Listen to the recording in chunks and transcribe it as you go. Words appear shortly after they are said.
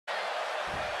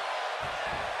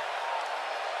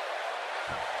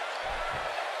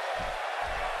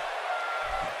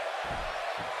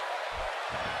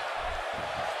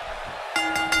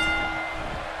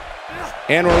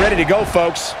And we're ready to go,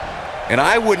 folks. And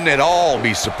I wouldn't at all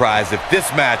be surprised if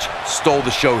this match stole the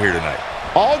show here tonight.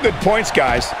 All good points,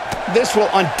 guys. This will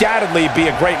undoubtedly be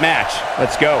a great match.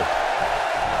 Let's go.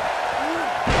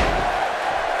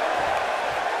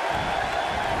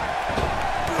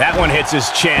 That one hits his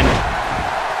chin.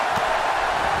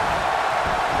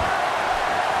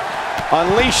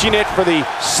 Unleashing it for the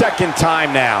second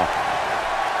time now.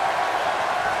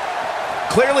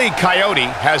 Clearly,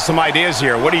 Coyote has some ideas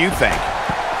here. What do you think?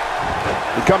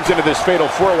 He comes into this fatal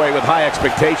four-way with high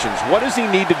expectations. What does he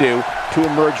need to do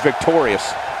to emerge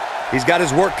victorious? He's got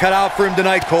his work cut out for him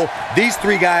tonight, Cole. These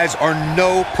three guys are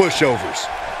no pushovers.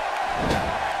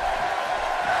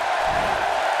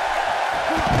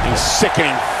 A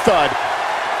sickening thud.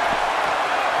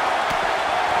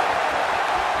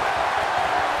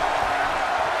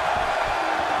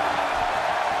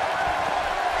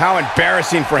 How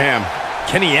embarrassing for him.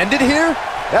 Can he end it here?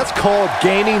 That's called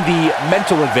gaining the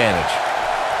mental advantage.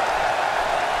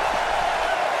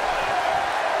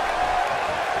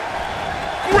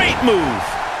 Great move.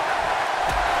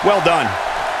 Well done.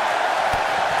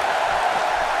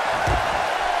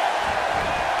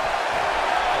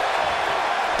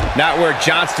 Not where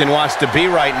Johnston wants to be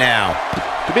right now.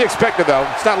 To be expected, though.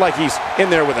 It's not like he's in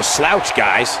there with a slouch,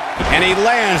 guys. And he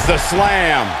lands the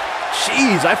slam.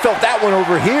 Jeez, I felt that one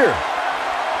over here.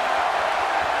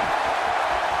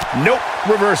 Nope,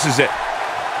 reverses it.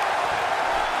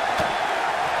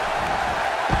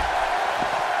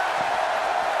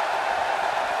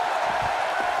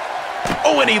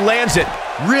 Oh, and he lands it.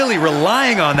 Really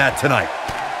relying on that tonight.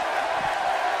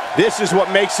 This is what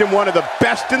makes him one of the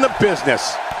best in the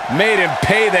business. Made him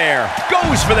pay there.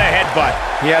 Goes for the headbutt.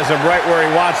 He has him right where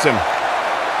he wants him.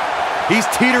 He's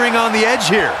teetering on the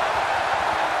edge here.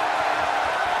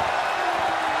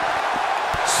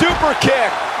 Super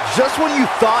kick. Just when you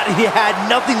thought he had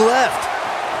nothing left.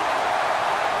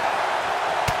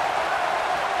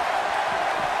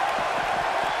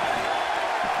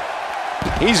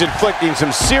 He's inflicting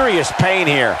some serious pain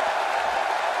here.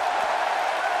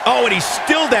 Oh, and he's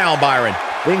still down, Byron.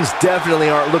 Things definitely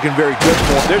aren't looking very good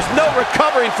for him. There's no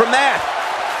recovering from that.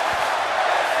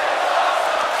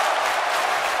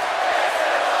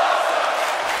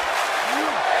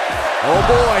 Oh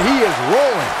boy, he is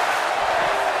rolling.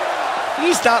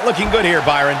 He's not looking good here,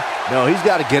 Byron. No, he's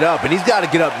got to get up, and he's got to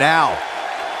get up now.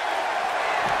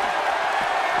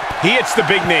 He hits the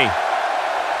big knee.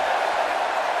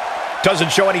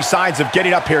 Doesn't show any signs of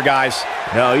getting up here, guys.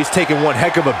 No, he's taking one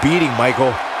heck of a beating,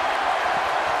 Michael.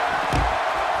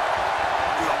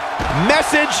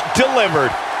 Message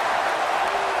delivered.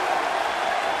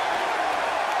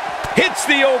 Hits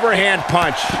the overhand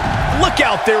punch. Look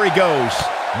out, there he goes.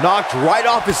 Knocked right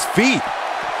off his feet.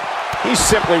 He's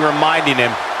simply reminding him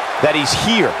that he's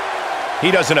here. He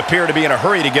doesn't appear to be in a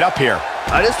hurry to get up here.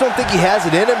 I just don't think he has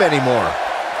it in him anymore.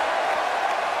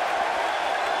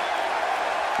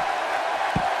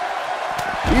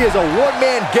 He is a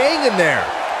one-man gang in there.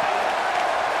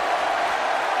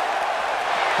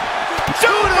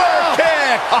 Super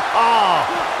kick!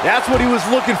 That's what he was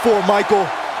looking for, Michael.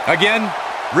 Again?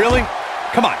 Really?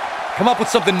 Come on. Come up with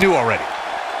something new already.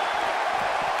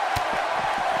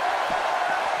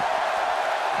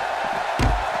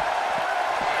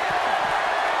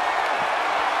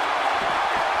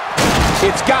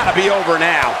 It's got to be over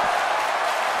now.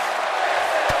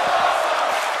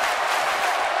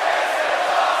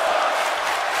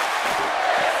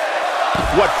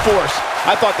 What force.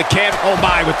 I thought the camp, oh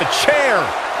my, with the chair.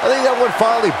 I think that one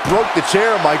finally broke the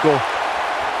chair, Michael.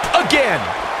 Again.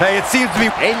 Hey, it seems to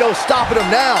be... Ain't no stopping him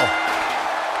now.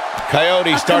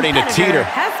 Coyote starting to teeter.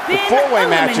 The four-way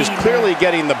match is clearly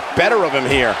getting the better of him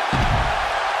here.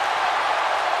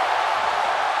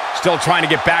 Still trying to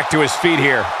get back to his feet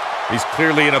here. He's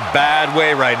clearly in a bad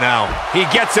way right now. He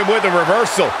gets him with a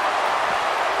reversal.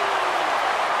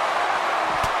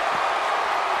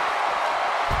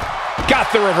 Got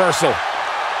the reversal.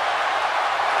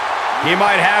 He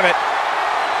might have it.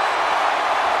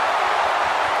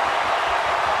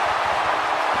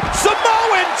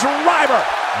 Samoan driver.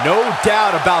 No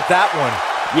doubt about that one.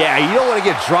 Yeah, you don't want to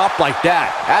get dropped like that.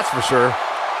 That's for sure.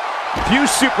 Few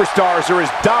superstars are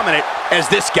as dominant as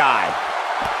this guy.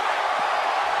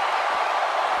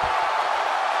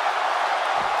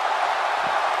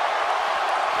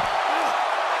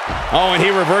 Oh, and he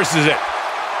reverses it.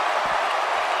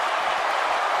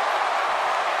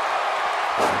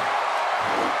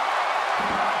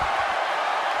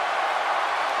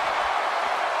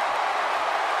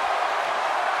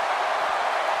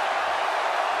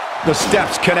 The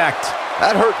steps connect.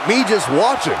 That hurt me just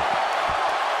watching.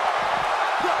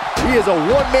 He is a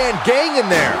one-man gang in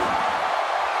there.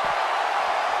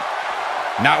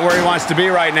 Not where he wants to be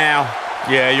right now.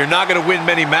 Yeah, you're not going to win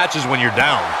many matches when you're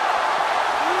down.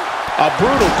 A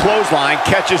brutal clothesline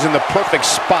catches in the perfect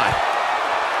spot.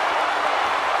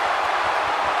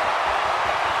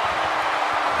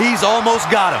 He's almost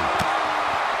got him.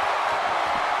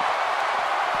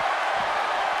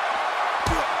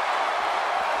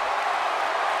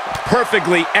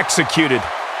 Perfectly executed.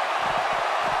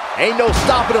 Ain't no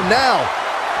stopping him now.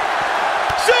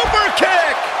 Super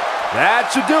kick! That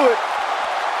should do it.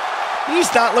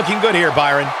 He's not looking good here,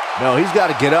 Byron. No, he's got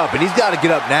to get up, and he's got to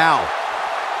get up now.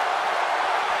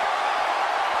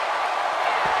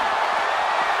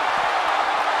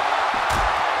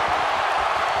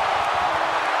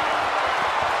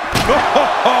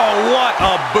 Oh, what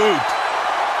a boot.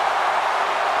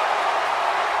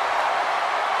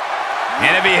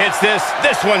 And if he hits this,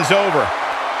 this one's over.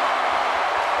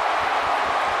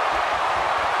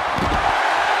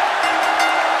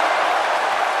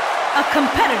 A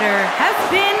competitor has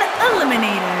been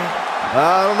eliminated.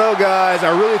 I don't know, guys. I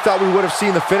really thought we would have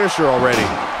seen the finisher already.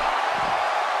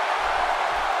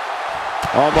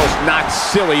 Almost knocked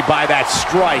silly by that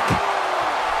strike.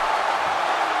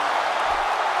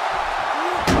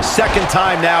 Second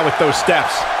time now with those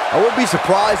steps. I wouldn't be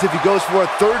surprised if he goes for a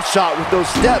third shot with those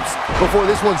steps before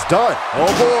this one's done. Oh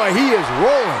boy, he is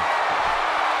rolling.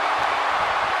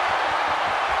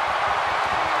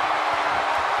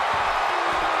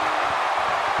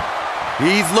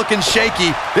 He's looking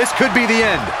shaky. This could be the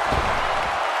end.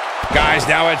 Guys,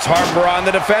 now it's Harper on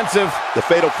the defensive. The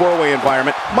fatal four-way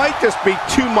environment might just be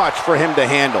too much for him to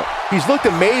handle. He's looked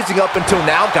amazing up until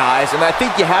now, guys, and I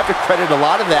think you have to credit a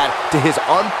lot of that to his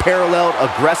unparalleled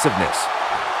aggressiveness.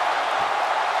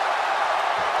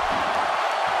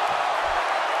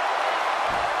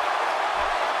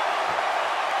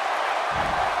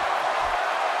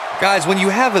 Guys, when you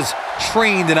have as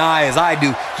trained an eye as I do,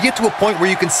 you get to a point where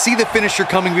you can see the finisher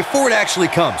coming before it actually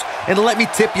comes. And let me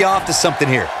tip you off to something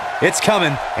here. It's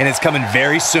coming, and it's coming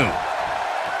very soon.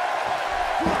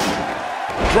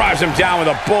 Drives him down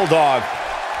with a bulldog.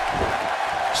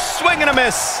 Swing and a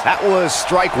miss. That was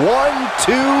strike 1,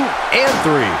 2, and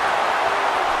 3.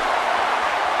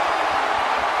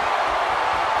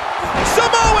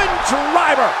 Samoan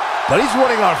driver. But he's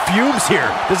running on fumes here.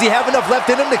 Does he have enough left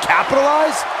in him to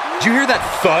capitalize? Did you hear that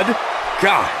thud?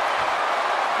 God.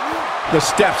 The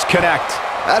steps connect.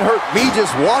 That hurt me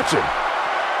just watching.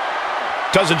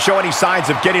 Doesn't show any signs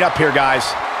of getting up here, guys.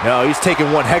 No, he's taking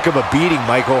one heck of a beating,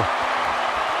 Michael.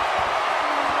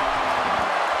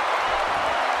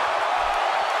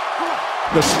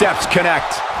 The steps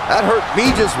connect. That hurt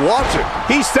me just watching.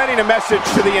 He's sending a message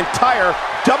to the entire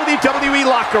WWE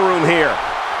locker room here.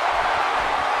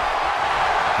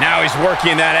 Now he's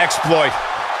working that exploit.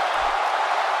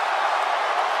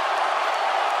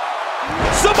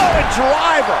 Samoan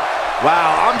driver.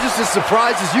 Wow, I'm just as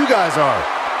surprised as you guys are.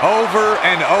 Over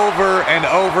and over and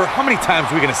over. How many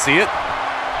times are we going to see it?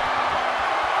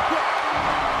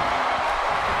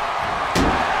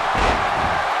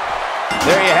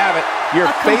 There you have it. Your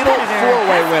fatal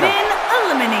four-way winner. Been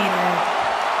eliminated.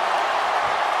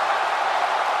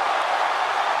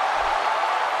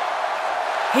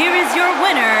 Here is your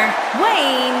winner,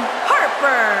 Wayne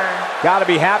Harper. Got to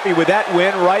be happy with that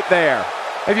win right there.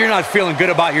 If you're not feeling good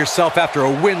about yourself after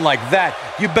a win like that,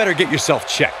 you better get yourself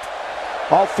checked.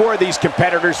 All four of these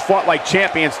competitors fought like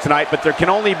champions tonight, but there can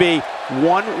only be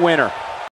one winner.